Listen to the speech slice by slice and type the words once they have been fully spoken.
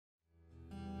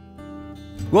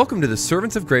Welcome to the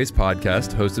Servants of Grace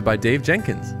podcast hosted by Dave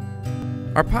Jenkins.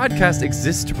 Our podcast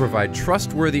exists to provide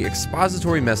trustworthy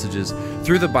expository messages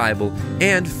through the Bible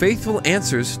and faithful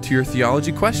answers to your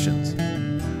theology questions.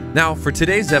 Now, for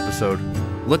today's episode,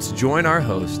 let's join our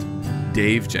host,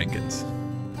 Dave Jenkins.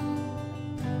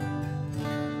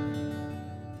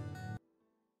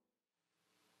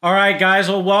 All right, guys.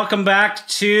 Well, welcome back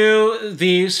to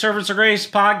the Servants of Grace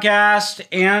podcast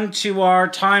and to our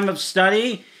time of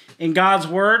study in God's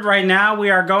Word. Right now,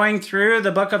 we are going through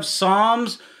the book of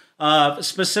Psalms,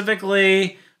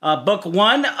 specifically book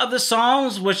 1 of the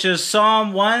Psalms, which is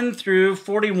Psalm 1 through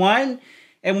 41.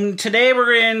 And today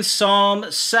we're in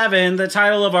Psalm 7. The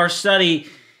title of our study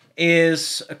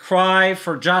is A Cry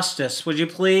for Justice. Would you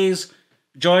please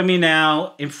join me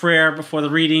now in prayer before the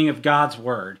reading of God's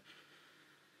Word?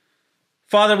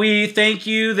 Father, we thank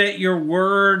you that your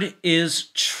word is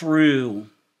true.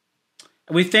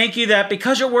 We thank you that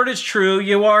because your word is true,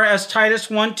 you are, as Titus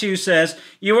 1:2 says,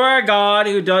 you are a God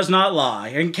who does not lie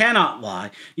and cannot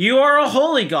lie. You are a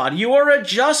holy God. You are a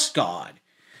just God.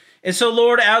 And so,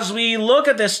 Lord, as we look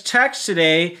at this text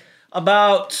today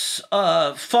about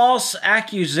false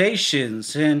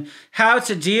accusations and how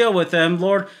to deal with them,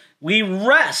 Lord, we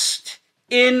rest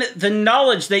in the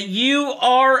knowledge that you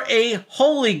are a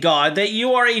holy God, that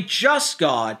you are a just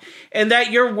God, and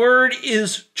that your word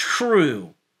is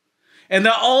true. And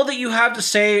that all that you have to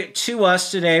say to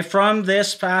us today from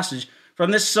this passage,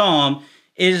 from this psalm,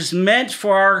 is meant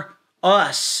for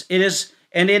us. It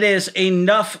is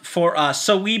enough for us.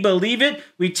 So we believe it.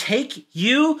 We take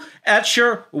you at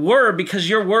your word because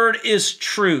your word is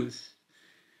truth.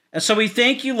 And so we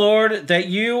thank you, Lord, that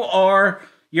your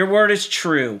word is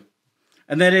true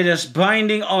and that it is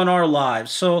binding on our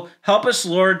lives. So help us,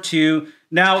 Lord, to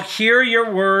now hear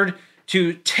your word,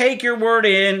 to take your word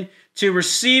in, to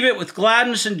receive it with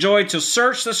gladness and joy, to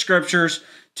search the scriptures,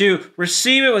 to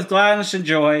receive it with gladness and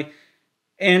joy,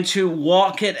 and to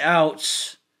walk it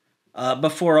out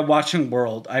before a watching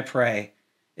world, I pray.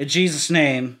 In Jesus'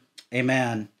 name,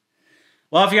 amen.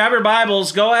 Well, if you have your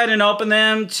Bibles, go ahead and open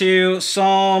them to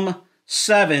Psalm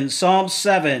 7. Psalm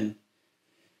 7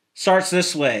 starts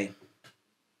this way.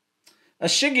 A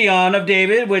Shiggaion of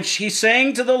David, which he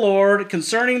sang to the Lord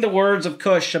concerning the words of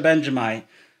Cush, a Benjamite.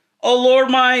 O Lord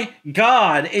my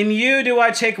God, in you do I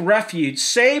take refuge.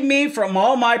 Save me from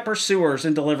all my pursuers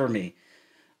and deliver me.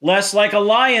 Lest like a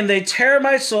lion they tear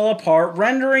my soul apart,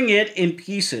 rendering it in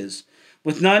pieces,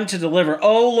 with none to deliver.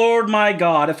 O Lord my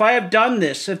God, if I have done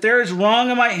this, if there is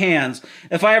wrong in my hands,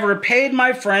 if I have repaid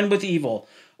my friend with evil,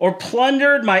 or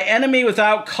plundered my enemy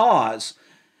without cause,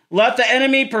 let the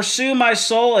enemy pursue my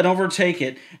soul and overtake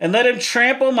it, and let him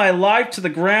trample my life to the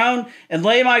ground and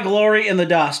lay my glory in the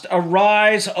dust.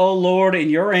 Arise, O Lord, in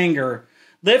your anger.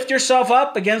 Lift yourself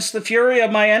up against the fury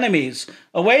of my enemies.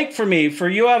 Awake for me, for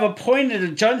you have appointed a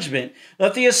judgment.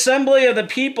 Let the assembly of the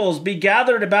peoples be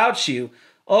gathered about you.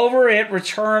 Over it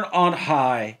return on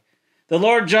high. The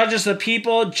Lord judges the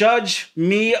people. Judge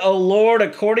me, O Lord,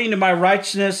 according to my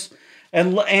righteousness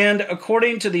and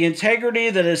according to the integrity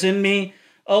that is in me.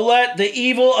 O let the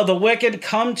evil of the wicked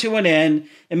come to an end,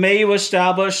 and may you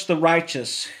establish the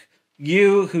righteous,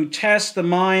 you who test the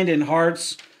mind and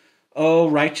hearts, O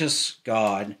righteous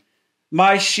God.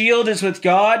 My shield is with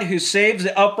God, who saves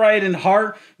the upright in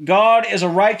heart. God is a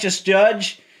righteous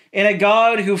judge, and a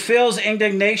God who feels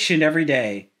indignation every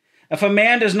day. If a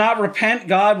man does not repent,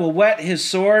 God will whet his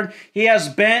sword. He has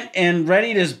bent and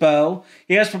readied his bow.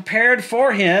 He has prepared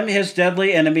for him his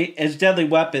deadly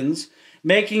weapons,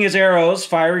 making his arrows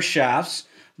fiery shafts.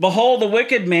 Behold, the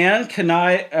wicked man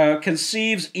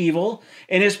conceives evil,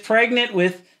 and is pregnant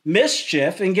with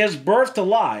mischief, and gives birth to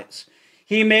lies.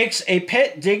 He makes a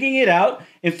pit, digging it out,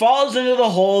 and falls into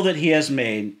the hole that he has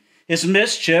made. His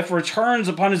mischief returns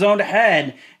upon his own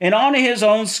head, and on his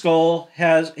own skull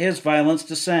his violence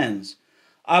descends.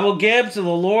 I will give to the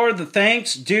Lord the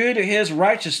thanks due to his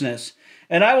righteousness,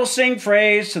 and I will sing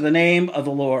praise to the name of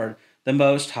the Lord, the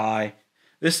Most High.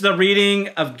 This is the reading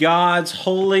of God's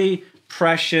holy,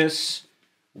 precious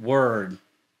word.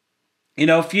 You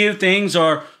know, few things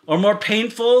are more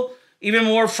painful, even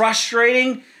more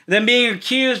frustrating, than being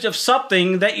accused of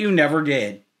something that you never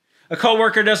did. A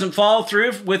coworker doesn't follow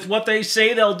through with what they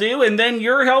say they'll do, and then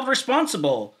you're held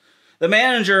responsible. The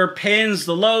manager pins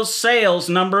the low sales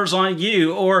numbers on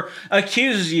you or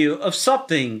accuses you of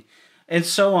something, and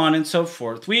so on and so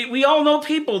forth. We all know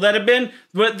people that have been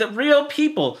the real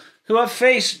people who have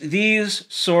faced these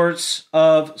sorts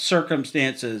of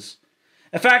circumstances.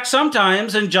 In fact,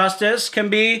 sometimes injustice can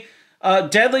be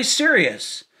deadly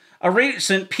serious. A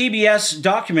recent PBS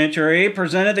documentary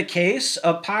presented the case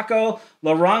of Paco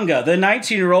Laranga. The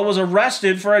 19-year-old was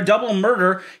arrested for a double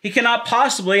murder he cannot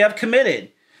possibly have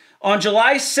committed. On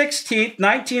July 16,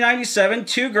 1997,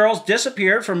 two girls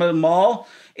disappeared from a mall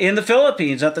in the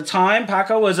Philippines. At the time,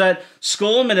 Paco was at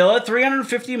school in Manila,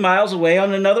 350 miles away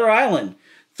on another island.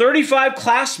 35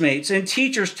 classmates and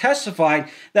teachers testified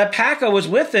that Paco was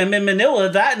with them in Manila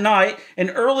that night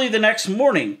and early the next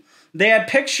morning. They had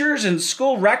pictures and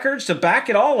school records to back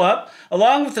it all up,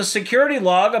 along with a security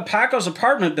log of Paco's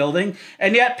apartment building,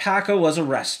 and yet Paco was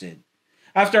arrested.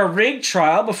 After a rigged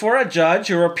trial before a judge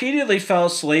who repeatedly fell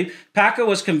asleep, Paco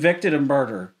was convicted of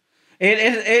murder.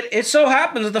 It so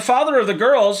happens that the father of the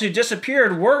girls who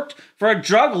disappeared worked for a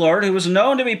drug lord who was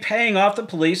known to be paying off the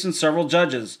police and several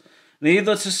judges.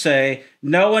 Needless to say,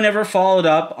 no one ever followed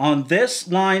up on this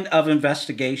line of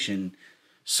investigation.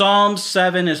 Psalm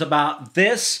 7 is about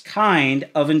this kind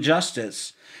of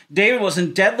injustice. David was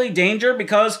in deadly danger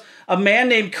because a man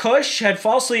named Cush had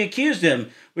falsely accused him.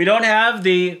 We don't have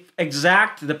the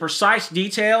precise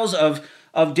details of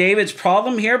David's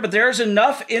problem here, but there's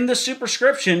enough in the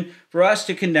superscription for us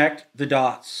to connect the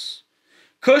dots.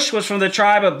 Cush was from the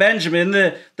tribe of Benjamin,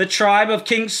 the tribe of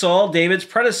King Saul, David's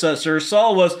predecessor.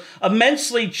 Saul was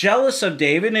immensely jealous of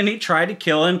David, and he tried to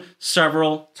kill him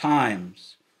several times.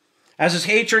 As his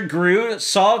hatred grew,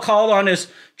 Saul called on his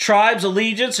tribe's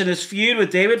allegiance in his feud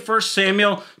with David. 1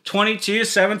 Samuel 22,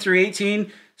 7 through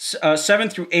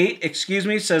 8,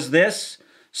 says this.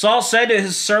 Saul said to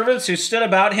his servants who stood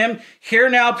about him, "Hear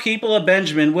now, people of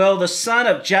Benjamin, will the son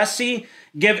of Jesse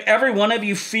give every one of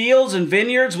you fields and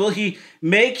vineyards? Will he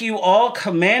make you all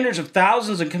commanders of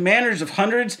thousands and commanders of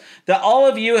hundreds, that all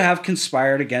of you have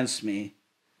conspired against me?"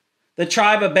 The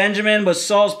tribe of Benjamin was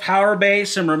Saul's power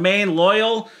base and remained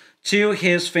loyal to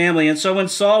his family. And so when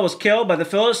Saul was killed by the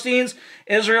Philistines,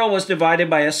 Israel was divided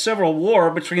by a civil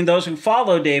war between those who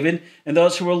followed David and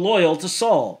those who were loyal to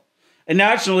Saul. And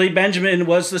naturally, Benjamin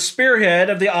was the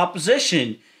spearhead of the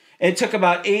opposition. It took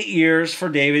about 8 years for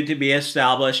David to be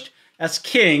established as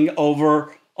king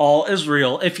over all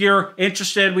Israel. If you're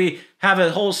interested, we have a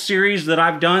whole series that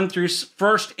I've done through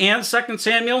 1 and 2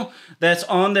 Samuel that's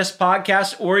on this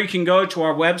podcast, or you can go to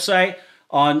our website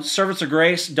on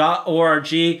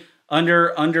servantsofgrace.org.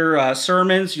 Under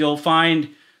sermons, you'll find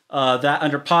that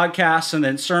under podcasts, and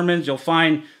then sermons, you'll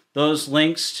find those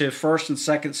links to 1 and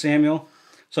 2 Samuel.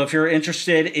 So if you're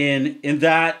interested in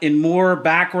that, in more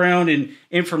background and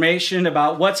information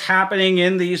about what's happening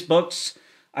in these books,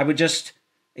 I would just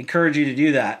encourage you to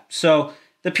do that. So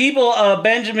the people of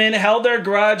Benjamin held their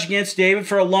grudge against David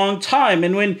for a long time.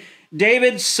 And when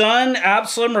David's son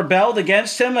Absalom rebelled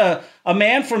against him, a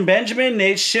man from Benjamin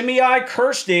named Shimei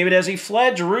cursed David as he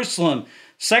fled Jerusalem.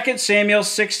 2 Samuel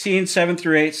 16, 7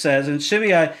 through 8 says, "And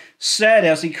Shimei said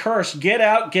as he cursed, 'Get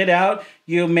out,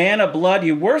 you man of blood,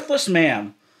 you worthless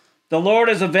man. The Lord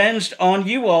has avenged on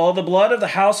you all the blood of the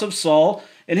house of Saul.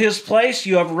 In his place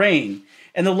you have reigned.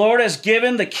 And the Lord has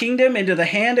given the kingdom into the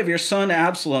hand of your son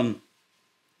Absalom.'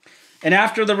 And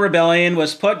after the rebellion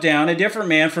was put down, a different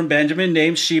man from Benjamin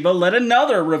named Sheba led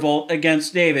another revolt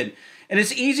against David. And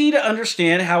it's easy to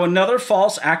understand how another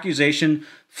false accusation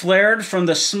flared from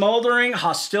the smoldering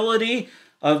hostility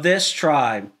of this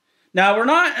tribe. Now, we're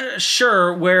not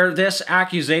sure where this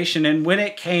accusation and when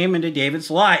it came into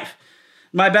David's life.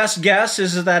 My best guess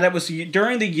is that it was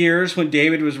during the years when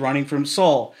David was running from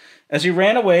Saul. As he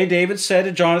ran away, David said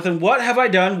to Jonathan, "What have I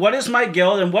done? What is my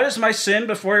guilt? And what is my sin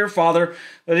before your father,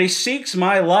 that he seeks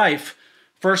my life?"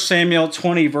 1 Samuel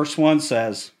 20, verse 1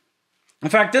 says. In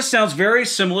fact, this sounds very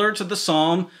similar to the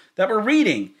psalm that we're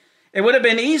reading. It would have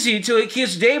been easy to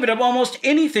accuse David of almost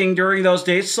anything during those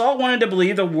days. Saul wanted to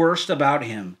believe the worst about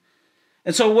him.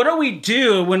 And so what do we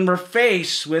do when we're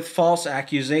faced with false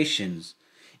accusations?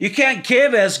 You can't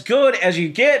give as good as you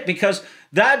get, because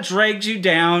that drags you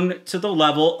down to the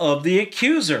level of the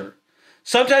accuser.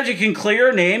 Sometimes you can clear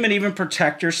a name and even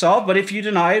protect yourself, but if you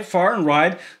deny it far and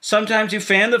wide, sometimes you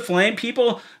fan the flame.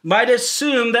 People might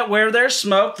assume that where there's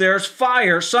smoke, there's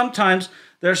fire. Sometimes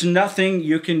there's nothing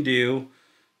you can do.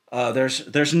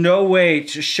 There's no way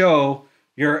to show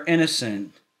you're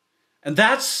innocent. And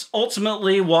that's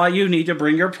ultimately why you need to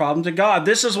bring your problem to God.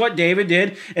 This is what David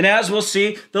did, and as we'll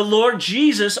see, the Lord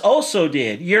Jesus also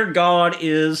did. Your God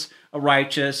is a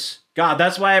righteous God.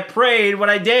 That's why I prayed what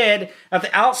I did at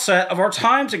the outset of our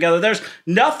time together. There's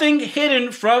nothing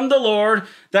hidden from the Lord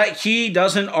that he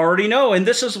doesn't already know. And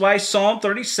this is why Psalm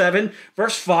 37,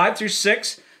 verse 5 through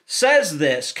 6 says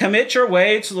this: "Commit your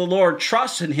way to the Lord,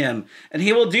 trust in him, and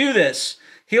he will do this.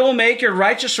 He will make your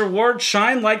righteous reward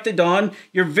shine like the dawn,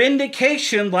 your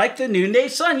vindication like the noonday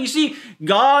sun. You see,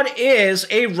 God is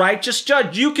a righteous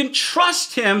judge. You can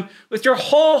trust him with your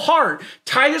whole heart.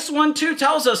 Titus 1:2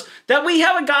 tells us that we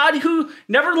have a God who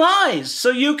never lies, so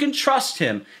you can trust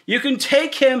him. You can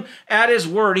take him at his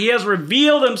word. He has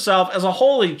revealed himself as a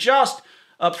holy, just,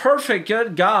 a perfect,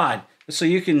 good God, so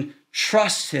you can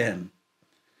trust him.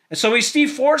 And so we see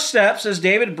 4 steps as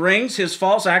David brings his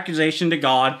false accusation to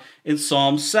God in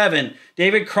Psalm 7.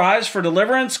 David cries for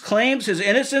deliverance, claims his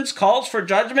innocence, calls for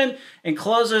judgment, and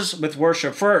closes with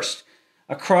worship. First,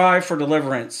 a cry for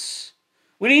deliverance.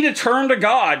 We need to turn to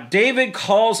God. David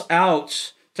calls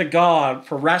out to God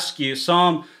for rescue.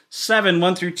 Psalm 7,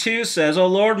 1-2 says, O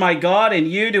Lord my God, in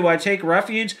you do I take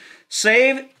refuge.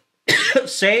 Save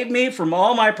me from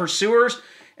all my pursuers,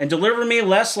 and deliver me,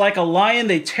 lest like a lion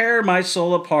they tear my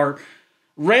soul apart,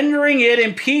 rendering it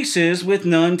in pieces with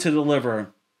none to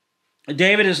deliver.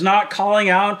 David is not calling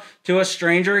out to a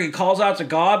stranger. He calls out to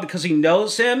God because he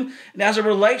knows him and has a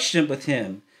relationship with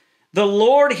him. The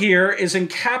Lord here is in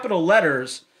capital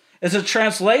letters as a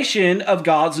translation of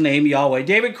God's name, Yahweh.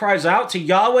 David cries out to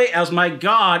Yahweh as my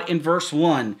God in verse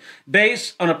 1,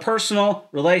 based on a personal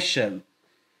relation.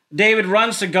 David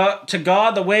runs to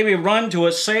God the way we run to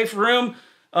a safe room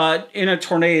in a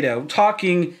tornado.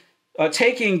 Taking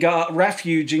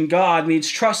refuge in God means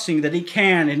trusting that he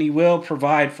can and he will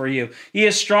provide for you. He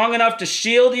is strong enough to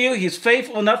shield you. He is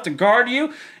faithful enough to guard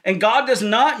you. And God does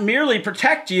not merely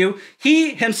protect you.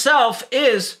 He himself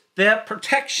is that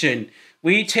protection.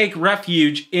 We take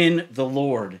refuge in the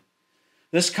Lord.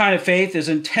 This kind of faith is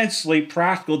intensely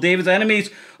practical. David's enemies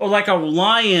are like a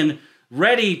lion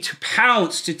ready to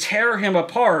pounce, to tear him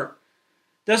apart.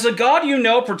 Does the God you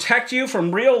know protect you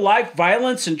from real-life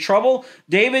violence and trouble?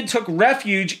 David took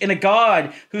refuge in a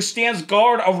God who stands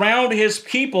guard around his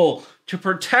people to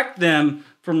protect them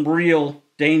from real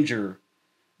danger.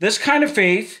 This kind of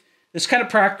faith, this kind of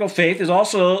practical faith, is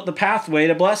also the pathway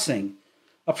to blessing.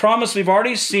 A promise we've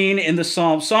already seen in the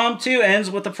Psalm. Psalm 2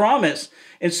 ends with a promise.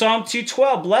 In Psalm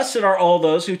 2:12, blessed are all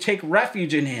those who take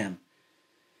refuge in him.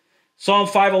 Psalm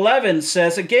 5:11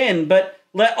 says again, but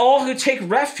let all who take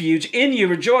refuge in you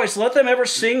rejoice. Let them ever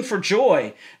sing for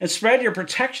joy, and spread your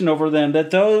protection over them,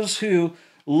 that those who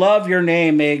love your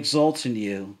name may exult in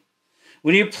you.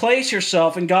 When you place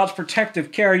yourself in God's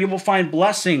protective care, you will find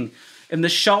blessing in the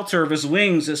shelter of his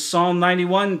wings, as Psalm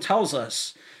 91 tells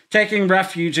us. Taking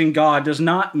refuge in God does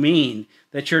not mean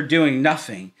that you're doing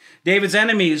nothing. David's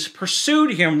enemies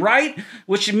pursued him, right?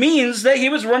 Which means that he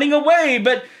was running away,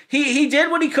 but he did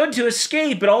what he could to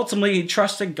escape, but ultimately he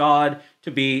trusted God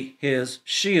to be his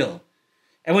shield.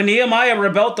 And when Nehemiah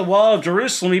rebuilt the wall of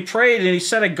Jerusalem, he prayed and he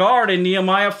set a guard in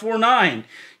Nehemiah 4:9.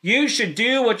 You should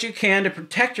do what you can to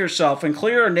protect yourself and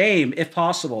clear your name if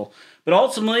possible. But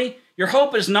ultimately, your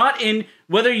hope is not in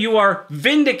whether you are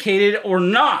vindicated or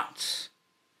not.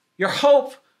 Your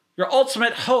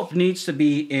ultimate hope needs to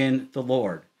be in the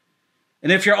Lord.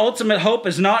 And if your ultimate hope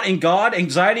is not in God,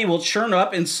 anxiety will churn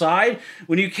up inside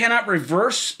when you cannot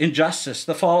reverse injustice.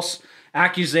 The false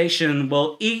accusation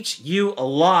will eat you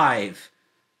alive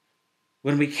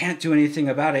when we can't do anything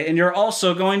about it. And you're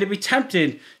also going to be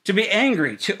tempted to be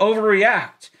angry, to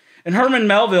overreact. In Herman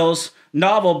Melville's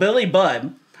novel, Billy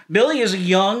Budd, Billy is a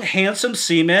young, handsome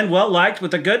seaman, well-liked,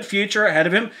 with a good future ahead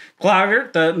of him.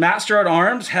 Claggart, the master at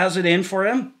arms, has it in for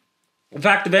him. In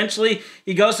fact, eventually,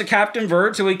 he goes to Captain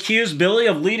Verd to accuse Billy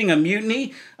of leading a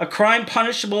mutiny, a crime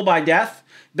punishable by death.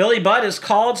 Billy Budd is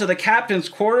called to the captain's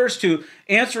quarters to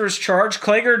answer his charge.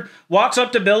 Claggart walks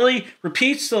up to Billy,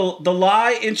 repeats the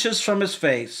lie inches from his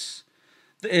face.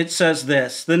 It says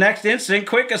this, the next instant,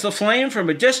 quick as the flame from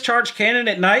a discharged cannon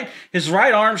at night, his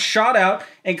right arm shot out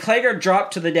and Claggart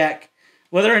dropped to the deck.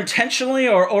 Whether intentionally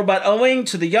or but owing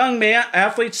to the young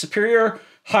athlete's superior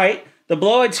height, the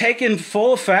blow had taken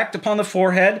full effect upon the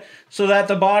forehead so that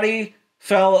the body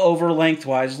fell over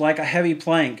lengthwise like a heavy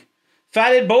plank.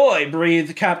 Fatted boy,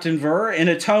 breathed Captain Ver in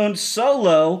a tone so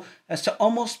low as to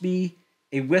almost be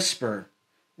a whisper.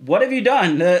 What have you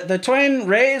done? The twin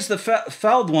raised the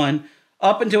felled one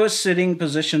up into a sitting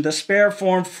position. The spare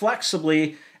form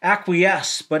flexibly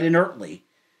acquiesced, but inertly.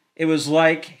 It was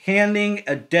like handing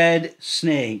a dead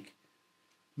snake.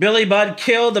 Billy Budd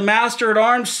killed the master at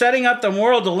arms, setting up the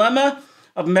moral dilemma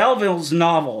of Melville's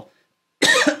novel.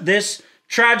 This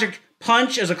tragic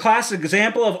punch is a classic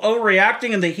example of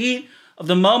overreacting in the heat of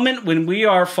the moment when we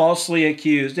are falsely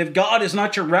accused. If God is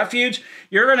not your refuge,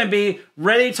 you're going to be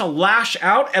ready to lash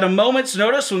out at a moment's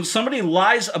notice when somebody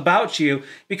lies about you,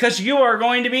 because you are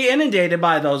going to be inundated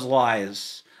by those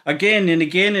lies. Again and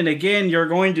again and again, you're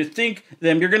going to think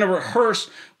them. You're going to rehearse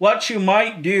what you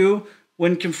might do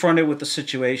when confronted with the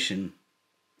situation.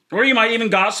 Or you might even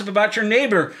gossip about your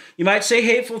neighbor. You might say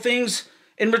hateful things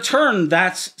in return.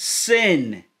 That's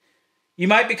sin. You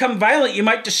might become violent. You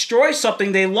might destroy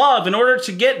something they love in order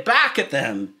to get back at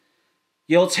them.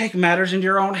 You'll take matters into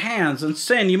your own hands and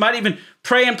sin. You might even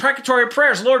pray imprecatory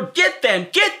prayers. Lord, get them,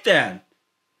 get them.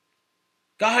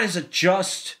 God is a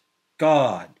just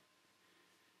God.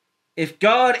 If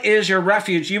God is your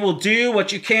refuge, you will do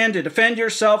what you can to defend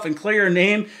yourself and clear your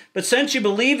name. But since you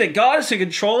believe that God is in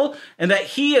control and that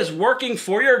he is working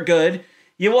for your good,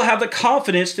 you will have the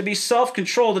confidence to be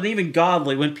self-controlled and even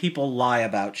godly when people lie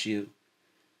about you.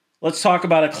 Let's talk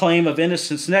about a claim of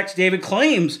innocence. Next, David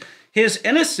claims his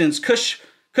innocence.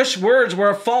 Cush's words were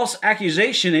a false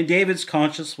accusation, and David's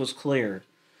conscience was clear.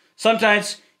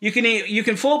 Sometimes you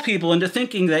can fool people into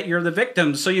thinking that you're the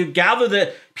victim, so you gather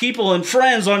the people and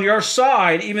friends on your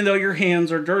side, even though your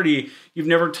hands are dirty. You've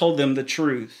never told them the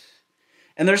truth.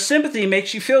 And their sympathy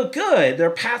makes you feel good. Their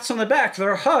pats on the back,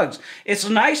 their hugs. It's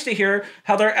nice to hear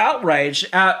how they're outraged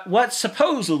at what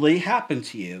supposedly happened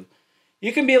to you.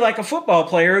 You can be like a football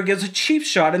player who gives a cheap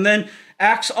shot and then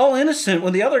acts all innocent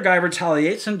when the other guy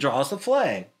retaliates and draws the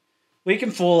flag. We can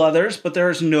fool others, but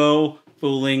there is no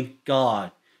fooling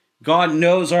God. God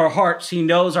knows our hearts. He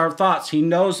knows our thoughts. He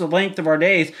knows the length of our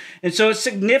days. And so it's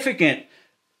significant.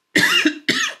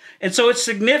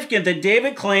 That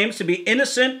David claims to be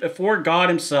innocent before God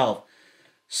himself.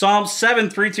 Psalm 7,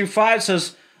 3-5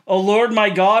 says, O Lord my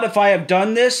God, if I have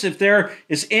done this, if there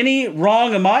is any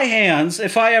wrong in my hands,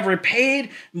 if I have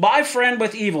repaid my friend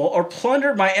with evil or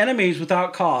plundered my enemies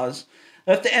without cause,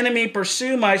 let the enemy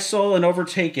pursue my soul and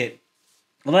overtake it.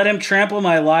 Let him trample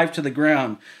my life to the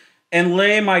ground and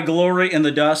lay my glory in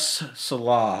the dust.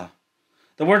 Selah.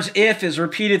 The words if is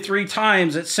repeated 3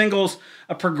 times. It signals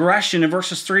a progression in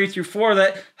verses 3-4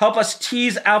 that help us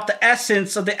tease out the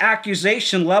essence of the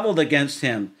accusation leveled against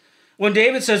him. When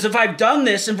David says, if I've done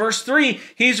this in verse 3,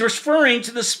 he's referring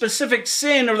to the specific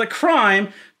sin or the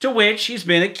crime to which he's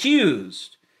been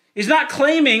accused. He's not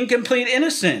claiming complete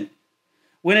innocence.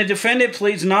 When a defendant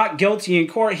pleads not guilty in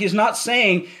court, he's not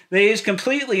saying that he is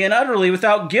completely and utterly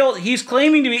without guilt. He's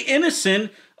claiming to be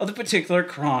innocent of the particular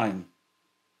crime.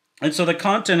 And so the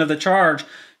content of the charge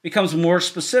becomes more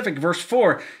specific. Verse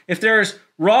 4, if there is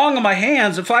wrong on my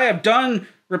hands, if I have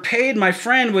repaid my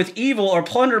friend with evil or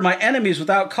plundered my enemies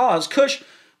without cause. Cush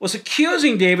was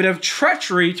accusing David of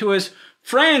treachery to his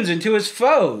friends and to his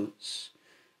foes.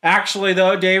 Actually,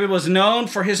 though, David was known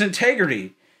for his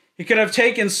integrity. He could have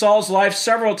taken Saul's life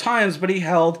several times, but he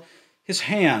held his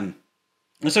hand.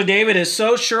 And so David is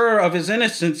so sure of his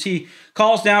innocence, he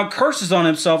calls down curses on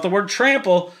himself. The word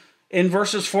trample in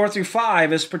verses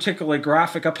 4-5 is particularly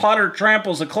graphic. A potter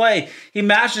tramples the clay. He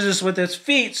mashes this with his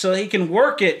feet so he can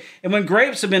work it. And when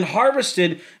grapes have been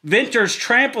harvested, vintners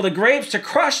trample the grapes to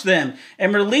crush them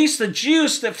and release the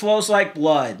juice that flows like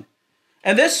blood.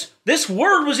 And this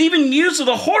word was even used of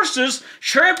the horses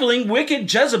trampling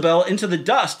wicked Jezebel into the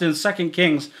dust in 2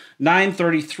 Kings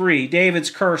 9:33.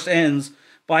 David's curse ends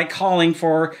by calling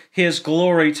for his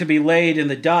glory to be laid in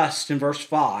the dust in verse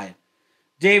 5.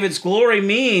 David's glory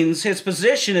means his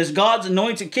position as God's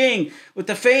anointed king with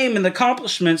the fame and the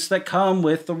accomplishments that come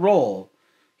with the role.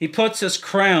 He puts his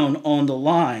crown on the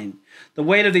line. The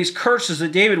weight of these curses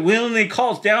that David willingly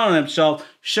calls down on himself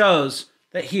shows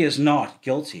that he is not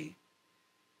guilty.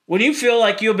 When you feel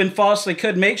like you have been falsely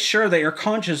accused, make sure that your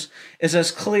conscience is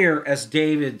as clear as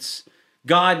David's.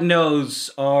 God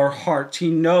knows our hearts. He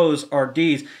knows our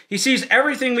deeds. He sees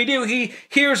everything we do. He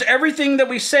hears everything that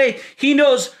we say. He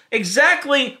knows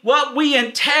exactly what we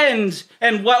intend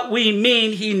and what we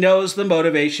mean. He knows the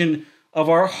motivation of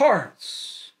our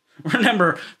hearts.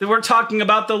 Remember that we're talking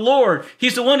about the Lord.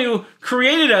 He's the one who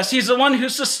created us. He's the one who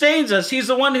sustains us. He's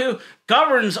the one who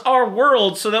governs our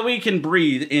world so that we can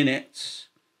breathe in it.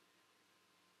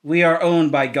 We are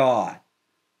owned by God.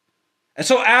 And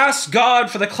so ask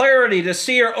God for the clarity to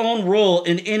see our own role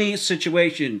in any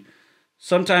situation.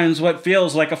 Sometimes what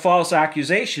feels like a false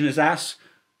accusation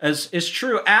is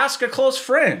true. Ask a close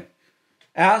friend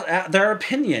their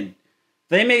opinion.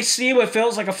 They may see what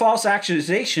feels like a false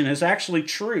accusation is actually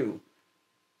true.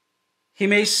 He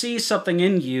may see something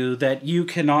in you that you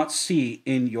cannot see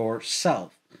in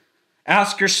yourself.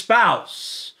 Ask your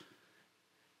spouse,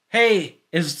 hey,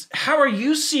 how are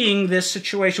you seeing this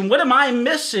situation? What am I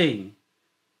missing?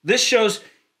 This shows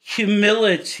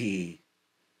humility.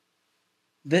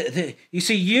 You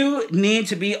see, you need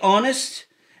to be honest,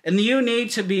 and you need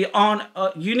to be honest,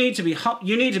 and you need to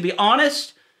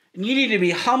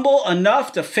be humble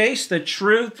enough to face the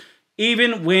truth,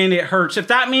 even when it hurts. If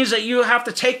that means that you have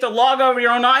to take the log out of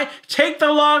your own eye, take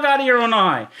the log out of your own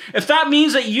eye. If that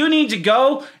means that you need to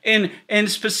go and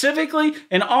specifically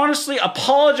and honestly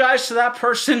apologize to that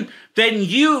person, then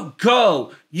you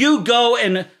go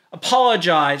and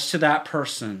apologize to that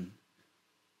person.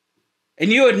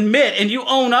 And you admit and you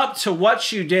own up to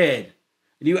what you did.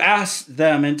 And you ask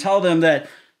them and tell them that,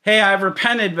 hey, I've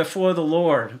repented before the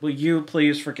Lord. Will you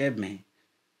please forgive me?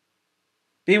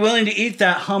 Be willing to eat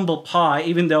that humble pie,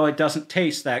 even though it doesn't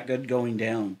taste that good going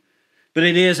down. But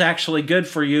it is actually good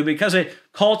for you because it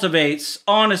cultivates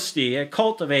honesty, it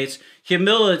cultivates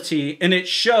humility, and it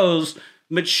shows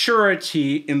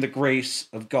maturity in the grace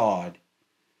of God.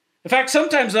 In fact,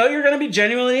 sometimes, though, you're going to be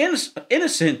genuinely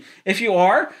innocent. If you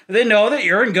are, then know that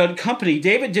you're in good company.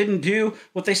 David didn't do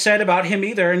what they said about him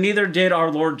either, and neither did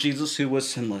our Lord Jesus, who was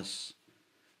sinless.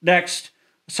 Next,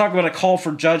 let's talk about a call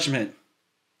for judgment.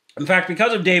 In fact,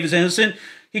 because of David's innocence,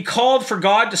 he called for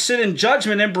God to sit in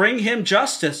judgment and bring him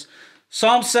justice.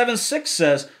 Psalm 7:6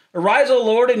 says, "Arise, O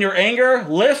Lord, in your anger.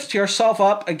 Lift yourself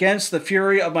up against the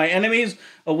fury of my enemies.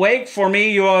 Awake for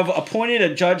me, you have appointed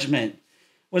a judgment."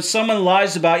 When someone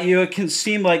lies about you, it can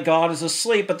seem like God is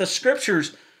asleep, but the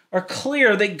scriptures are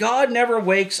clear that God never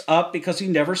wakes up because he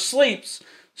never sleeps.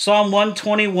 Psalm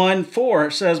 121:4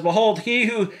 says, "Behold, he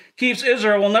who keeps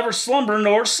Israel will never slumber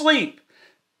nor sleep."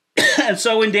 And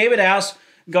so when David asks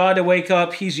God to wake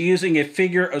up, he's using a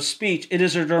figure of speech. It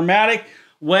is a dramatic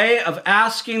way of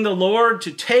asking the Lord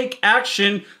to take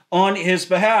action on his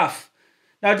behalf.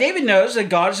 Now, David knows that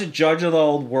God is a judge of the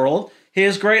old world.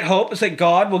 His great hope is that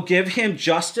God will give him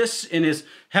justice in his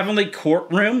heavenly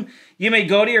courtroom. You may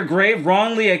go to your grave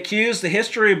wrongly accused. The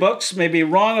history books may be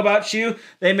wrong about you.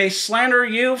 They may slander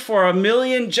you for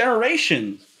 1,000,000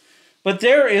 generations. But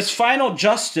there is final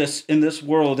justice in this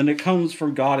world, and it comes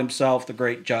from God himself, the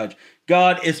great judge.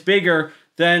 God is bigger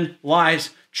than lies.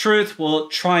 Truth will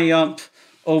triumph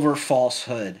over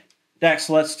falsehood. Next,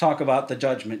 let's talk about the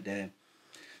judgment day.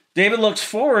 David looks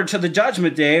forward to the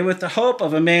judgment day with the hope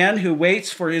of a man who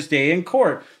waits for his day in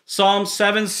court. Psalm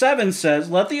 7:7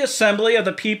 says, "Let the assembly of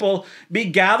the people be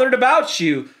gathered about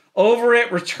you. Over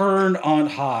it return on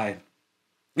high."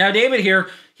 Now, David here,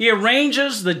 he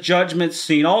arranges the judgment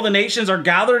scene. All the nations are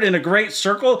gathered in a great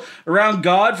circle around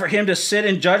God for him to sit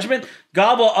in judgment.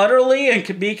 God will utterly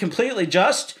and be completely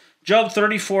just. Job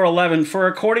 34:11, "For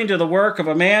according to the work of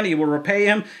a man he will repay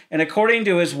him, and according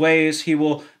to his ways he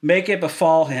will make it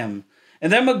befall him."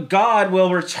 And then God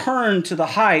will return to the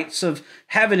heights of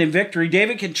heaven in victory.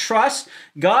 David can trust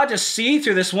God to see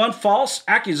through this one false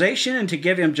accusation and to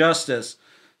give him justice.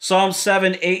 Psalm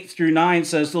 7:8-9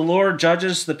 says, "The Lord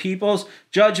judges the peoples.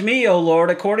 Judge me, O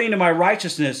Lord, according to my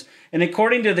righteousness and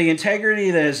according to the integrity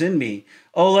that is in me.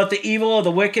 O let the evil of the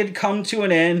wicked come to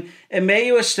an end, and may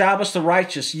you establish the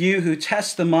righteous, you who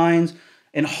test the minds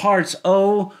and hearts,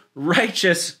 O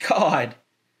righteous God."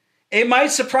 It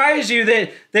might surprise you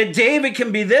that David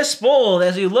can be this bold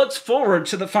as he looks forward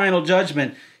to the final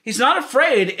judgment. He's not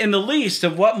afraid in the least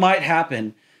of what might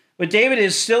happen. But David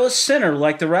is still a sinner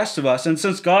like the rest of us, and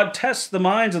since God tests the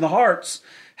minds and the hearts,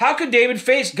 how could David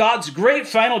face God's great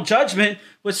final judgment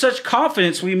with such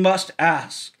confidence, we must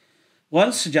ask?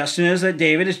 One suggestion is that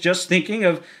David is just thinking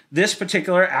of this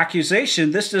particular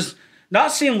accusation. This does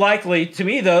not seem likely to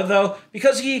me, though,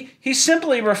 because he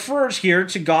simply refers here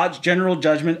to God's general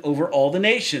judgment over all the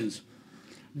nations.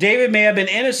 David may have been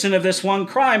innocent of this one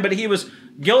crime, but he was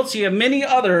guilty of many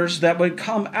others that would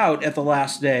come out at the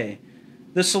last day.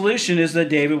 The solution is that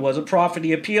David was a prophet.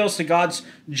 He appeals to God's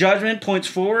judgment, points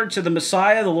forward to the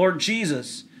Messiah, the Lord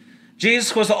Jesus.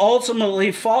 Jesus was the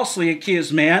ultimately falsely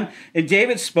accused man, and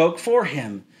David spoke for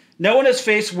him. No one has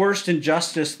faced worse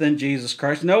injustice than Jesus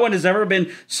Christ. No one has ever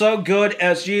been so good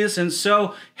as Jesus and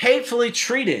so hatefully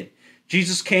treated.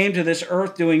 Jesus came to this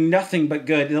earth doing nothing but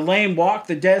good. The lame walked,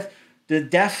 the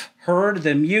deaf heard,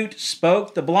 the mute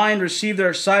spoke, the blind received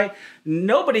their sight.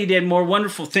 Nobody did more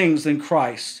wonderful things than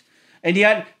Christ. And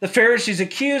yet the Pharisees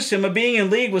accused him of being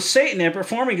in league with Satan and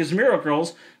performing his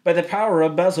miracles by the power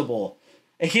of Beelzebul.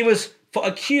 And he was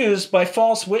accused by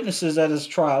false witnesses at his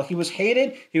trial. He was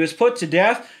hated. He was put to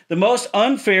death. The most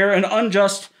unfair and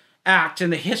unjust act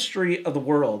in the history of the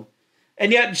world.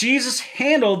 And yet Jesus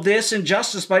handled this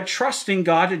injustice by trusting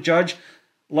God to judge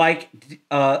like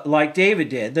David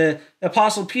did. The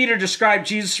Apostle Peter described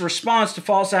Jesus' response to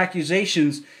false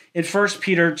accusations in 1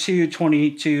 Peter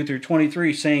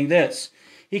 2:22-23, saying this,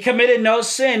 "He committed no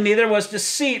sin, neither was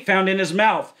deceit found in his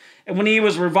mouth. And when he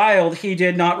was reviled, he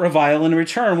did not revile in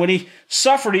return. When he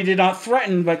suffered, he did not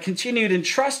threaten, but continued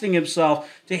entrusting himself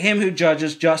to him who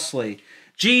judges justly."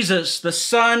 Jesus, the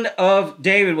son of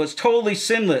David, was totally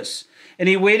sinless. and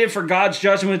he waited for God's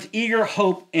judgment with eager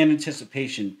hope and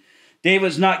anticipation. David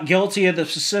was not guilty of the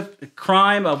specific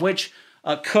crime of which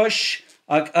Cush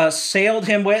assailed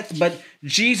him with, but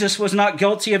Jesus was not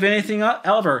guilty of anything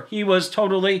ever. He was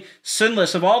totally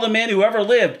sinless. Of all the men who ever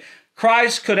lived,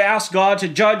 Christ could ask God to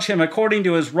judge him according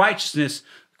to his righteousness,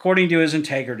 according to his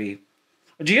integrity.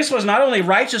 Jesus was not only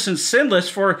righteous and sinless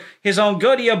for his own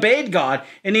good, he obeyed God,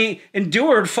 and he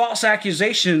endured false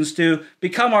accusations to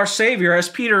become our Savior, as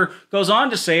Peter goes on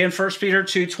to say in 1 Peter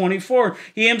 2:24.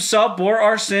 He himself bore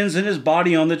our sins in his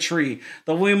body on the tree,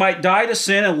 that we might die to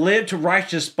sin and live to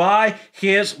righteousness. By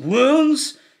his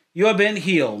wounds you have been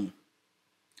healed.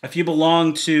 If you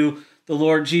belong to the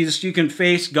Lord Jesus, you can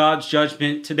face God's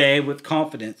judgment today with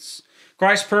confidence.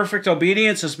 Christ's perfect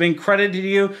obedience has been credited to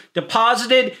you,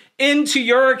 deposited into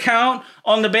your account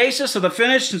on the basis of the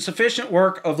finished and sufficient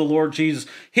work of the Lord Jesus.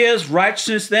 His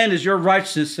righteousness then is your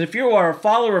righteousness. If you are a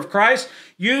follower of Christ,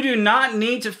 you do not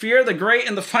need to fear the great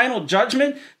and the final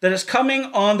judgment that is coming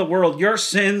on the world. Your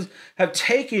sins have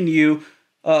taken you,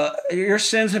 your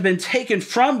sins have been taken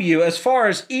from you as far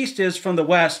as east is from the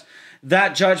west.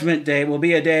 That judgment day will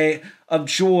be a day of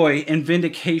joy and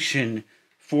vindication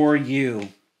for you.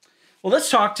 Well,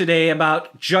 let's talk today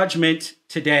about judgment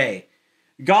today.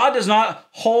 God does not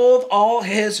hold all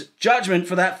his judgment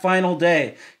for that final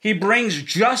day. He brings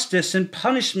justice and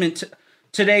punishment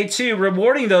today too,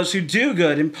 rewarding those who do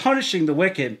good and punishing the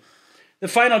wicked. The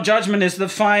final judgment is the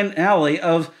finale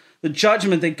of the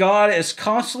judgment that God is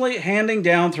constantly handing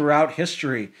down throughout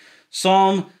history.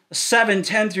 Psalm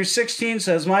 7:10-16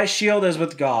 says, "My shield is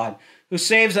with God, who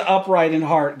saves the upright in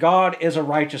heart. God is a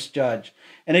righteous judge,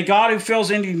 and a God who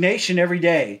feels indignation every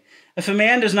day. If a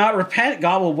man does not repent,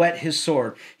 God will whet his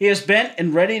sword. He has bent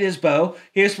and readied his bow.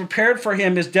 He has prepared for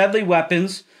him his deadly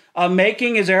weapons,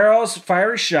 making his arrows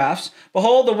fiery shafts.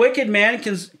 Behold, the wicked man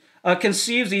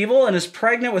conceives evil and is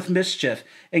pregnant with mischief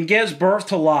and gives birth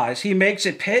to lies. He makes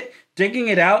a pit, digging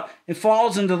it out, and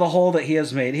falls into the hole that he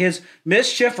has made. His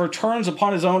mischief returns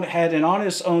upon his own head, and on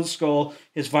his own skull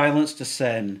his violence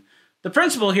descend." The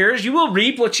principle here is you will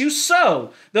reap what you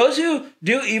sow. Those who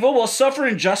do evil will suffer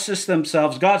injustice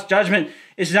themselves. God's judgment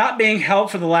is not being held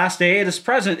for the last day. It is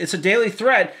present. It's a daily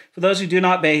threat for those who do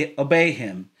not obey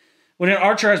him. When an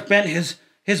archer has bent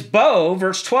his bow,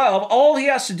 verse 12, all he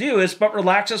has to do is but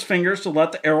relax his fingers to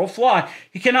let the arrow fly.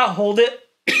 He cannot hold it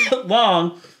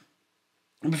long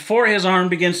before his arm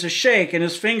begins to shake and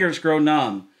his fingers grow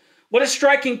numb. What a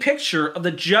striking picture of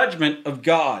the judgment of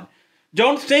God.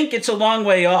 Don't think it's a long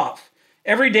way off.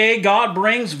 Every day, God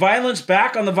brings violence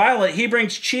back on the violent. He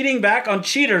brings cheating back on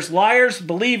cheaters. Liars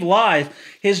believe lies.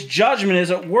 His judgment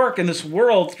is at work in this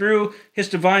world through his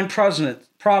divine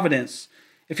providence.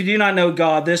 If you do not know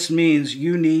God, this means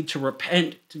you need to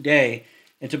repent today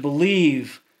and to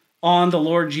believe on the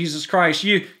Lord Jesus Christ.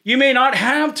 You may not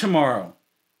have tomorrow.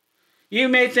 You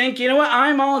may think, you know what,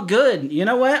 I'm all good. You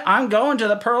know what, I'm going to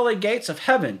the pearly gates of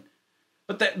heaven.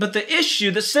 But the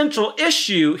issue, the central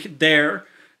issue there,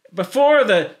 before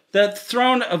the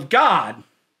throne of God,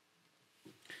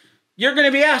 you're going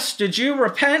to be asked, did you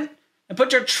repent and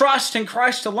put your trust in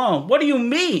Christ alone? What do you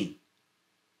mean?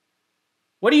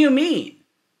 What do you mean?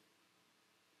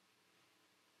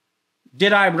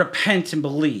 Did I repent and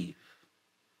believe?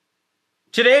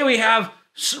 Today we have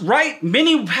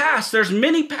many paths. There's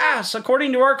many paths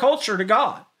according to our culture to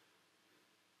God.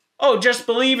 Oh, just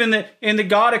believe in the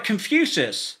God of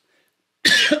Confucius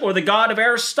or the God of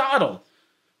Aristotle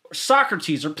or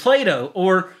Socrates or Plato,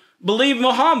 or believe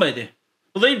Muhammad,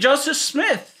 believe Joseph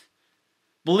Smith,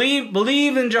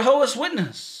 believe in Jehovah's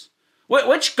Witness.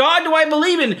 Which God do I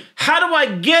believe in? How do I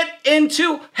get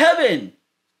into heaven?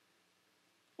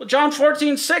 Well, John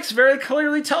 14:6 very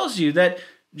clearly tells you that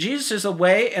Jesus is the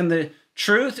way and the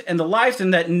truth and the life,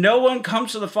 and that no one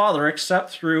comes to the Father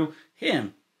except through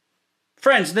him.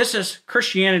 Friends, this is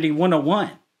Christianity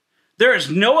 101. There is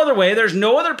no other way. There's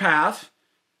no other path.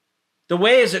 The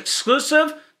way is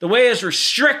exclusive. The way is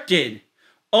restricted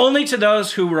only to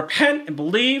those who repent and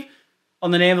believe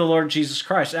on the name of the Lord Jesus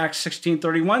Christ. Acts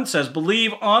 16:31 says,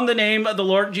 believe on the name of the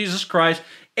Lord Jesus Christ,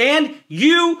 and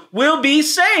you will be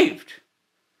saved.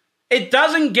 It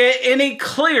doesn't get any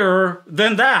clearer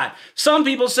than that. Some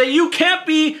people say you can't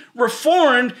be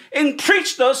reformed and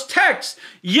preach those texts.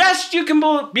 Yes, you can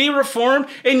be reformed,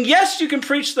 and yes, you can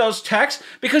preach those texts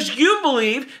because you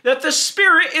believe that the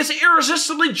Spirit is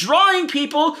irresistibly drawing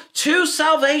people to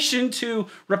salvation to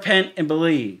repent and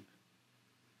believe.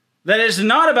 That is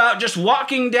not about just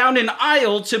walking down an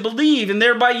aisle to believe and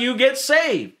thereby you get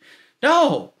saved.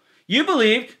 No. You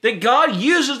believe that God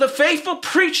uses the faithful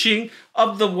preaching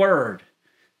of the word.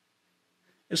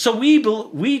 And so we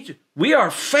we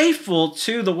are faithful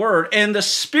to the word, and the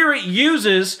Spirit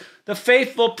uses the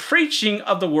faithful preaching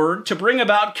of the word to bring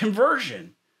about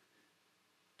conversion,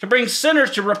 to bring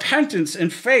sinners to repentance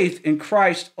and faith in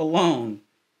Christ alone.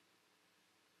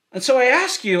 And so I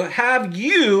ask you, have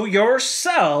you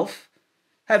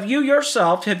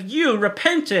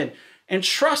repented and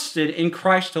trusted in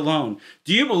Christ alone?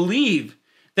 Do you believe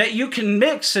that you can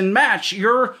mix and match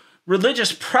your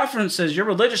religious preferences, your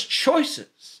religious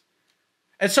choices,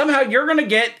 and somehow you're going to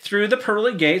get through the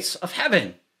pearly gates of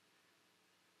heaven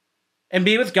and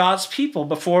be with God's people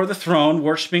before the throne,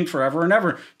 worshiping forever and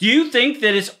ever? Do you think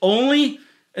that it's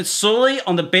solely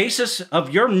on the basis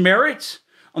of your merit,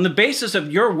 on the basis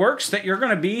of your works, that you're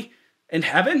going to be in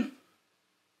heaven?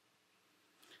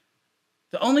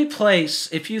 The only place,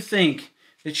 if you think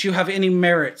that you have any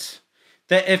merit,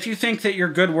 that if you think that your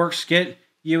good works get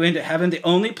you into heaven, the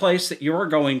only place that you are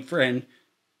going, friend,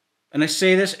 and I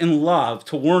say this in love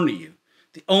to warn you,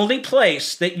 the only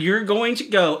place that you're going to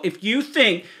go if you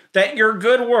think that your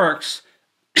good works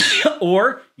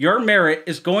or your merit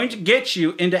is going to get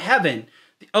you into heaven,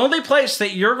 the only place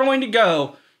that you're going to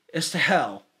go is to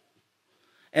hell.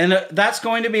 And that's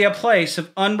going to be a place of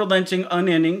unrelenting,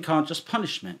 unending, conscious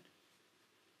punishment.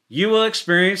 You will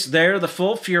experience there the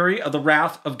full fury of the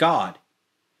wrath of God.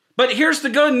 But here's the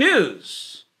good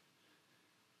news.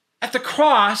 At the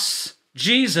cross,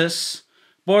 Jesus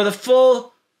bore the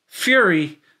full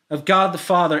fury of God the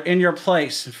Father in your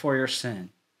place and for your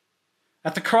sin.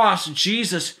 At the cross,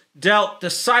 Jesus dealt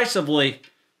decisively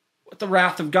with the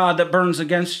wrath of God that burns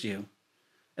against you.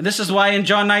 And this is why in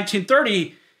John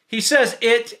 19:30, he says,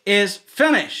 "It is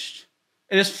finished."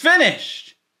 It is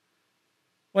finished.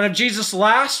 One of Jesus'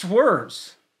 last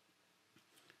words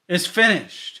is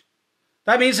finished.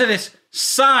 That means that it's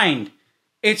signed,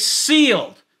 it's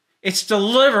sealed, it's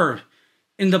delivered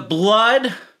in the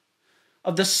blood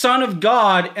of the Son of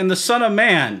God and the Son of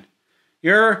Man.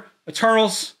 Your eternal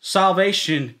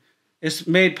salvation is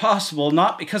made possible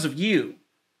not because of you.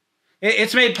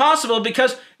 It's made possible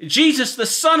because Jesus, the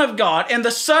Son of God and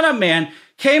the Son of Man,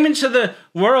 came into the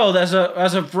world as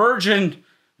a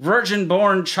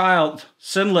virgin-born child,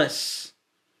 sinless.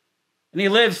 And he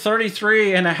lived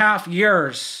 33 and a half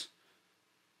years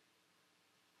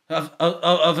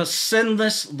of a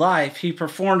sinless life. He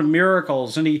performed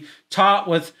miracles and he taught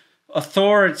with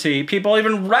authority. People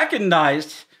even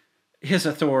recognized his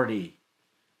authority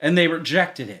and they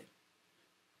rejected it.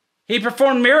 He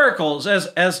performed miracles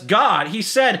as God. He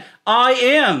said, "I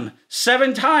am,"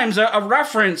 7 times, a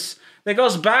reference that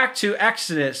goes back to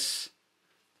Exodus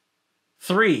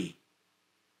 3,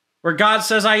 where God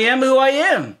says, "I am who I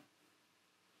am."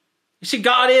 You see,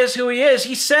 God is who he is.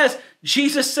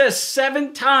 Jesus says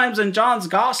 7 times in John's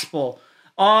gospel,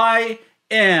 "I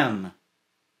am."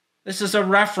 This is a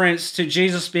reference to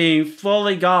Jesus being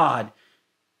fully God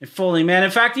and fully man.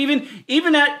 In fact, even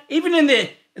in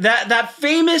that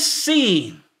famous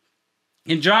scene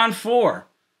in John 4,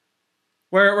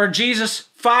 where Jesus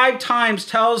 5 times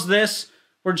tells this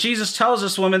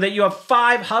woman that you have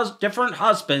 5 different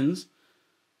husbands,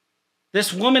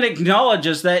 this woman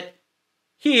acknowledges that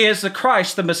he is the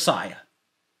Christ, the Messiah.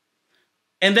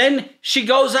 And then she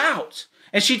goes out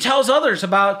and she tells others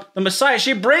about the Messiah.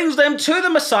 She brings them to the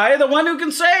Messiah, the one who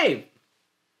can save.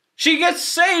 She gets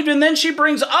saved and then she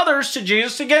brings others to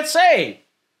Jesus to get saved.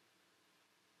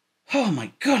 Oh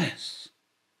my goodness.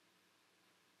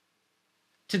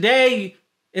 Today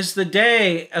is the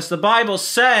day, as the Bible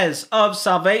says, of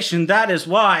salvation. That is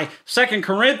why 2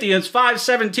 Corinthians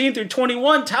 5:17 through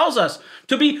 21 tells us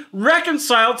to be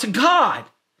reconciled to God.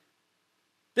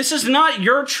 This is not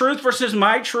your truth versus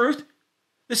my truth.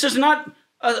 This is not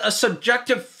a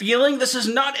subjective feeling. This is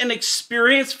not an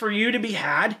experience for you to be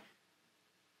had.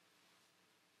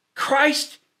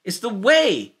 Christ is the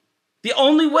way, the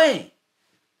only way.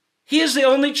 He is the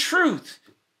only truth.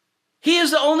 He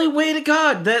is the only way to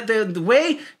God. The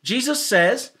way, Jesus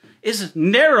says, is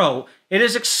narrow. It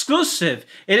is exclusive.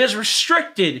 It is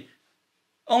restricted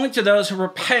only to those who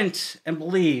repent and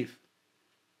believe.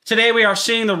 Today we are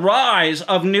seeing the rise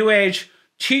of New Age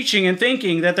teaching and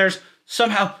thinking that there's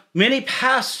somehow many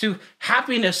paths to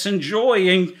happiness and joy.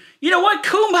 And you know what?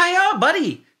 Kumbaya,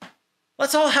 buddy.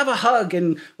 Let's all have a hug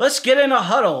and let's get in a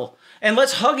huddle and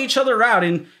let's hug each other out.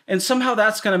 And somehow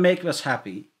that's going to make us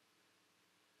happy.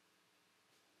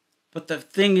 But the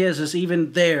thing is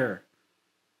even there,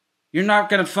 you're not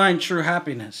going to find true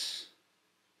happiness.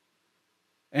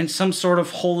 And some sort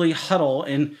of holy huddle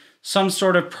and some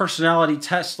sort of personality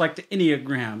test like the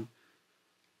Enneagram.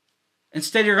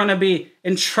 Instead, you're going to be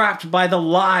entrapped by the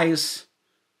lies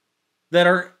that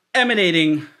are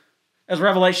emanating, as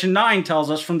Revelation 9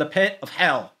 tells us, from the pit of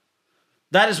hell.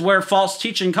 That is where false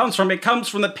teaching comes from. It comes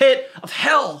from the pit of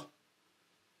hell.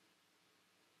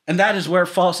 And that is where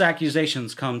false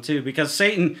accusations come too, because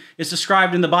Satan is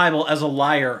described in the Bible as a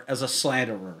liar, as a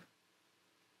slanderer.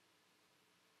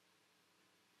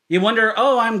 You wonder,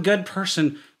 oh, I'm a good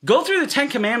person. Go through the 10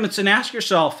 Commandments and ask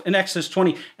yourself, in Exodus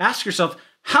 20, ask yourself,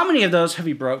 how many of those have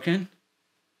you broken?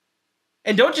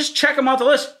 And don't just check them off the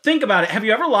list. Think about it. Have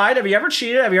you ever lied? Have you ever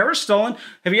cheated? Have you ever stolen?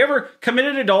 Have you ever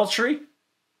committed adultery? Have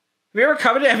you ever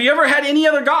coveted? Have you ever had any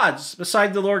other gods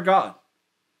beside the Lord God?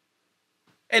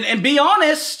 And be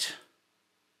honest.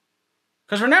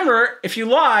 Because remember, if you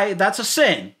lie, that's a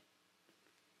sin.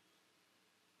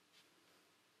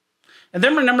 And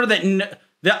then remember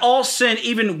that all sin,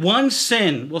 even one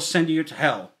sin, will send you to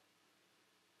hell.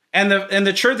 And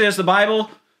the truth is, the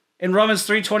Bible in Romans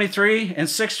 3:23 and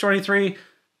 6:23,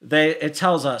 it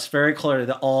tells us very clearly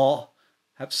that all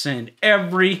have sinned.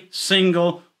 Every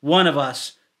single one of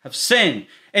us have sinned.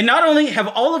 And not only have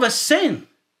all of us sinned,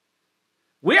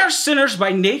 we are sinners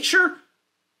by nature.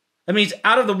 That means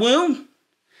out of the womb.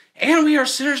 And we are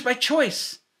sinners by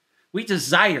choice. We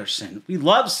desire sin. We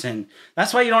love sin.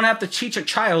 That's why you don't have to teach a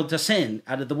child to sin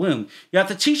out of the womb. You have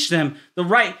to teach them the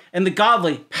right and the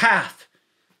godly path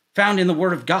found in the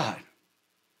Word of God.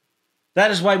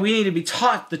 That is why we need to be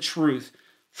taught the truth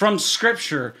from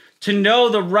Scripture to know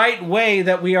the right way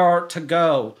that we are to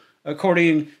go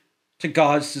according to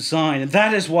God's design. And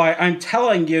that is why I'm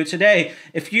telling you today,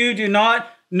 if you do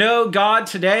not know God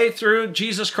today through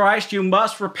Jesus Christ, you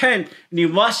must repent and you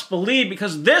must believe,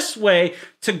 because this way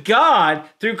to God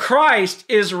through Christ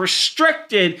is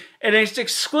restricted and it's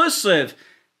exclusive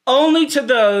only to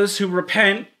those who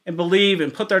repent and believe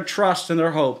and put their trust and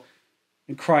their hope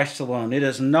in Christ alone. It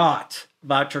is not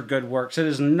about your good works. It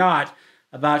is not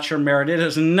about your merit. It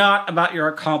is not about your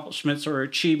accomplishments or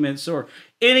achievements or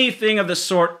anything of the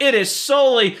sort. It is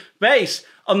solely based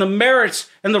on the merits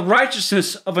and the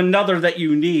righteousness of another that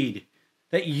you need.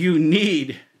 Like you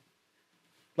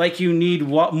need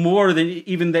more than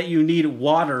even that you need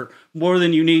water, more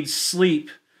than you need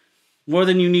sleep, more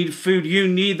than you need food. You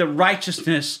need the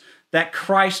righteousness that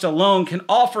Christ alone can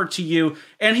offer to you,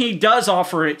 and he does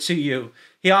offer it to you.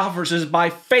 He offers it by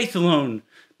faith alone,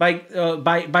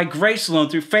 by grace alone,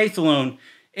 through faith alone,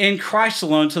 in Christ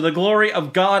alone, to the glory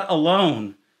of God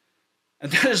alone.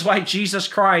 And that is why Jesus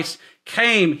Christ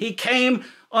came. He came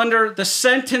under the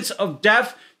sentence of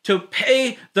death to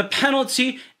pay the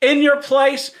penalty in your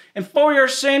place and for your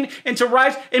sin and to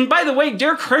rise. And by the way,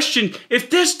 dear Christian, if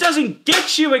this doesn't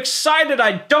get you excited,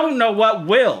 I don't know what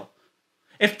will.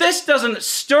 If this doesn't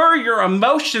stir your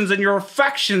emotions and your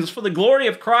affections for the glory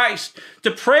of Christ, to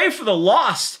pray for the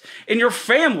lost in your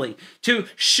family,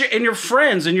 in your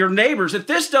friends and your neighbors, if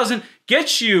this doesn't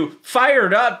get you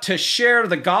fired up to share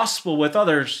the gospel with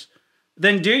others,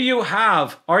 then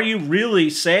are you really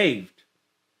saved?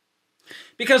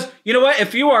 Because you know what?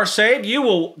 If you are saved, you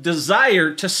will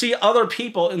desire to see other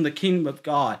people in the kingdom of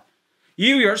God.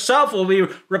 You yourself will be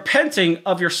repenting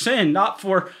of your sin, not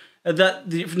for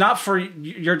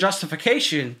your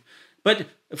justification, but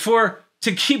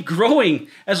to keep growing.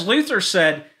 As Luther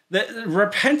said, that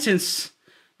repentance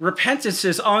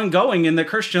is ongoing in the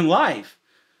Christian life.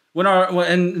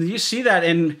 And you see that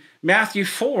in Matthew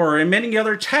 4 and many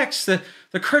other texts,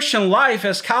 the Christian life,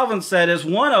 as Calvin said, is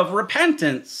one of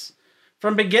repentance.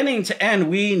 From beginning to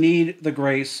end, we need the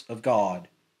grace of God.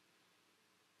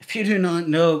 If you do not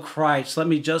know Christ, let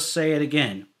me just say it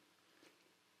again.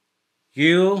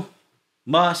 You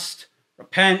must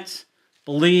repent,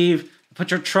 believe,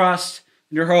 put your trust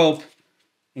and your hope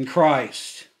in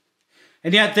Christ.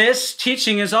 And yet this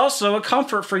teaching is also a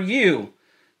comfort for you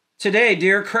today,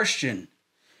 dear Christian.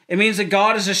 It means that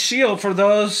God is a shield for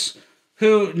those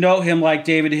who know him like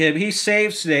David did. He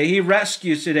saves today. He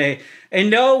rescues today. And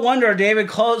no wonder David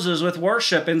closes with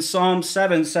worship in Psalm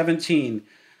 7:17.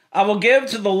 I will give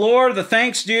to the Lord the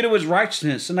thanks due to his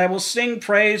righteousness, and I will sing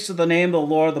praise to the name of the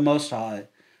Lord the Most High.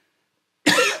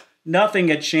 Nothing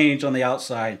had changed on the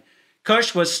outside.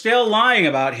 Cush was still lying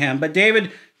about him, but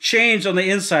David changed on the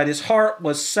inside. His heart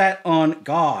was set on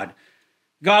God.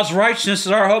 God's righteousness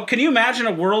is our hope. Can you imagine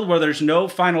a world where there's no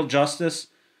final justice?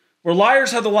 Where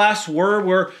liars have the last word,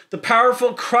 where the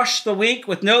powerful crush the weak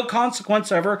with no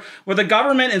consequence ever, where the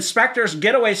government inspectors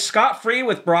get away scot-free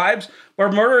with bribes,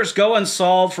 where murders go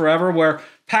unsolved forever, where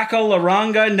Paco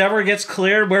Laranga never gets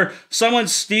cleared, where someone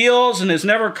steals and is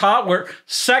never caught, where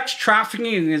sex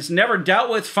trafficking is never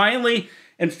dealt with finally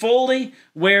and fully,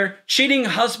 where cheating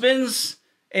husbands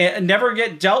never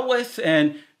get dealt with,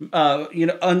 and on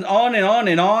and on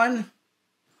and on.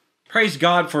 Praise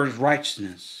God for his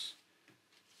righteousness.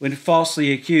 When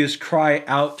falsely accused, cry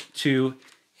out to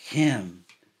him.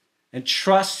 and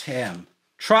trust him.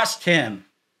 Trust him,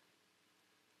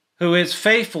 who is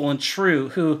faithful and true,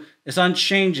 who is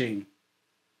unchanging.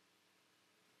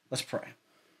 Let's pray.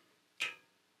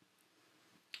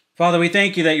 Father, we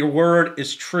thank you that your word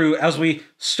is true. As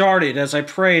I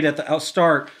prayed at the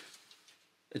start,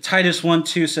 Titus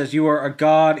 1:2 says, you are a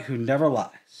God who never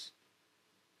lies.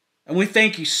 And we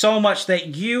thank you so much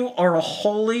that you are a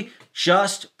holy,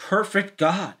 just, perfect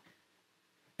God.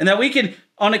 And that we can,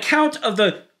 on account of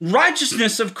the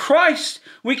righteousness of Christ,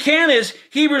 we can, as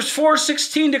Hebrews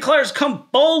 4:16 declares, come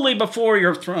boldly before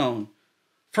your throne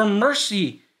for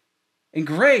mercy and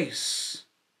grace.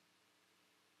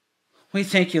 We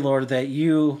thank you, Lord, that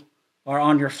you are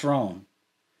on your throne,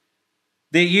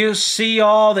 that you see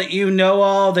all, that you know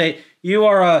all, that you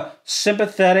are a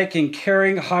sympathetic and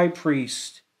caring high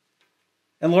priest.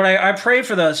 And Lord, I pray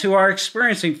for those who are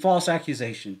experiencing false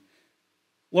accusation.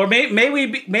 Lord, may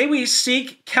we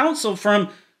seek counsel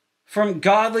from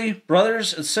godly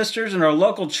brothers and sisters in our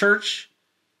local church.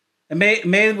 And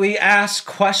may we ask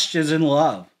questions in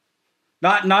love.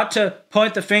 Not to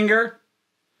point the finger,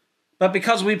 but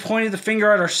because we pointed the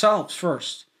finger at ourselves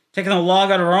first. Taking the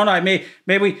log out of our own eye, may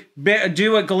we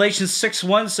do what Galatians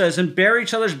 6:1 says and bear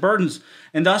each other's burdens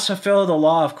and thus fulfill the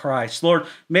law of Christ. Lord,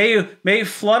 may you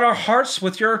flood our hearts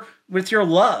with your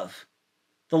love,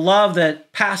 the love that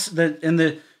and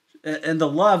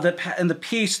the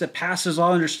peace that passes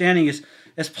all understanding,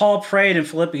 as Paul prayed in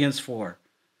Philippians 4.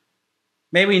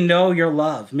 May we know your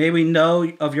love. May we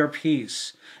know of your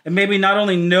peace. And may we not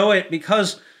only know it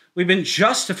because we've been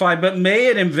justified, but may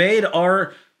it invade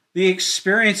the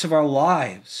experience of our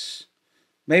lives.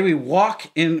 May we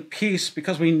walk in peace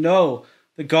because we know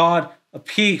the God of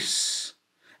peace.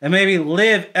 And may we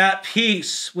live at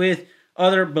peace with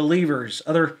other believers,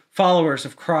 other followers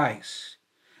of Christ.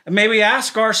 And may we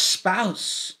ask our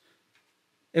spouse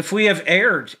if we have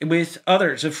erred with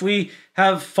others, if we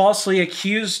have falsely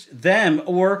accused them,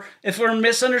 or if we're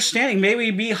misunderstanding. May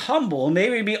we be humble, may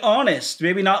we be honest,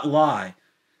 may we not lie.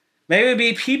 May we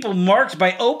be people marked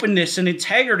by openness and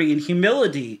integrity and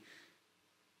humility.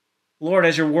 Lord,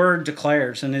 as your word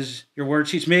declares and as your word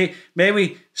teaches, may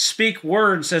we speak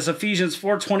words, as Ephesians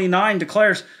 4:29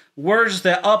 declares, words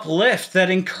that uplift, that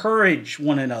encourage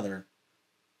one another,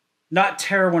 not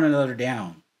tear one another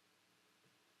down.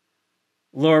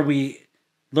 Lord,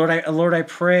 I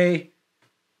pray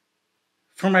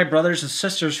for my brothers and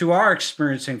sisters who are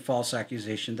experiencing false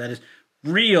accusation that is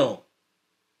real.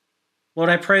 Lord,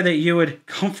 I pray that you would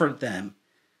comfort them.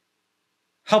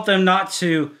 Help them not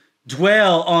to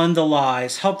dwell on the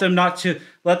lies. Help them not to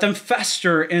let them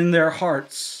fester in their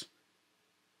hearts.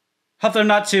 Help them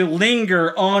not to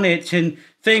linger on it and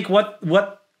think what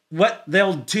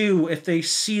they'll do if they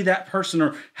see that person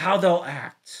or how they'll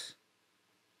act.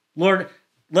 Lord,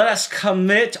 let us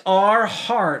commit our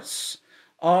hearts,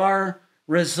 our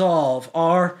resolve,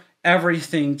 our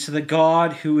everything to the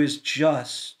God who is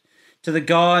just, to the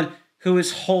God who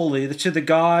is holy, to the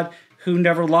God who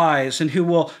never lies, and who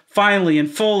will finally and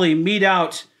fully mete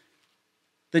out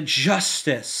the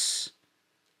justice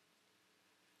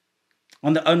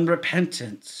on the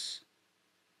unrepentant.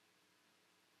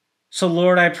 So,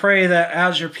 Lord, I pray that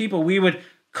as your people, we would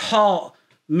call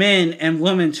men and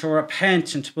women to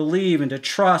repent and to believe and to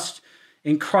trust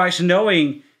in Christ,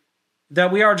 knowing that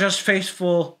we are just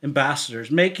faithful ambassadors,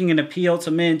 making an appeal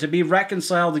to men to be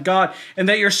reconciled to God, and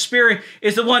that your Spirit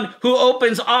is the one who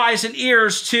opens eyes and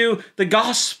ears to the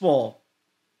gospel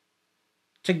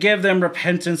to give them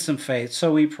repentance and faith.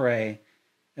 So we pray,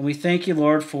 and we thank you,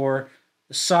 Lord, for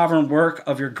the sovereign work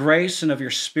of your grace and of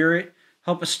your Spirit.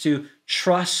 Help us to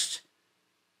trust,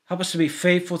 help us to be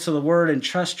faithful to the word and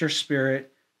trust your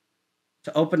Spirit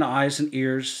to open eyes and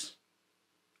ears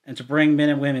and to bring men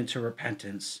and women to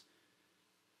repentance.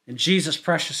 In Jesus'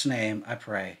 precious name, I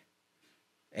pray.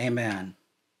 Amen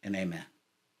and amen.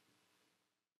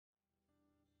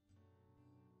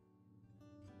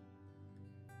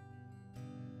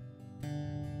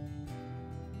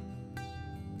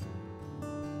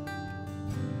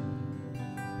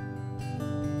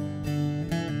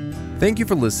 Thank you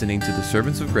for listening to the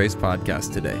Servants of Grace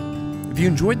podcast today. If you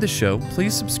enjoyed the show,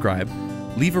 please subscribe,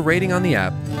 leave a rating on the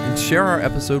app, and share our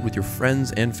episode with your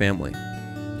friends and family.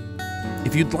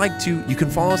 If you'd like to, you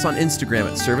can follow us on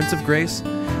Instagram at Servants of Grace,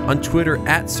 on Twitter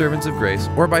at Servants of Grace,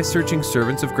 or by searching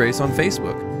Servants of Grace on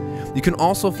Facebook. You can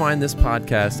also find this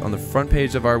podcast on the front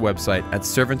page of our website at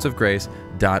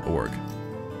servantsofgrace.org.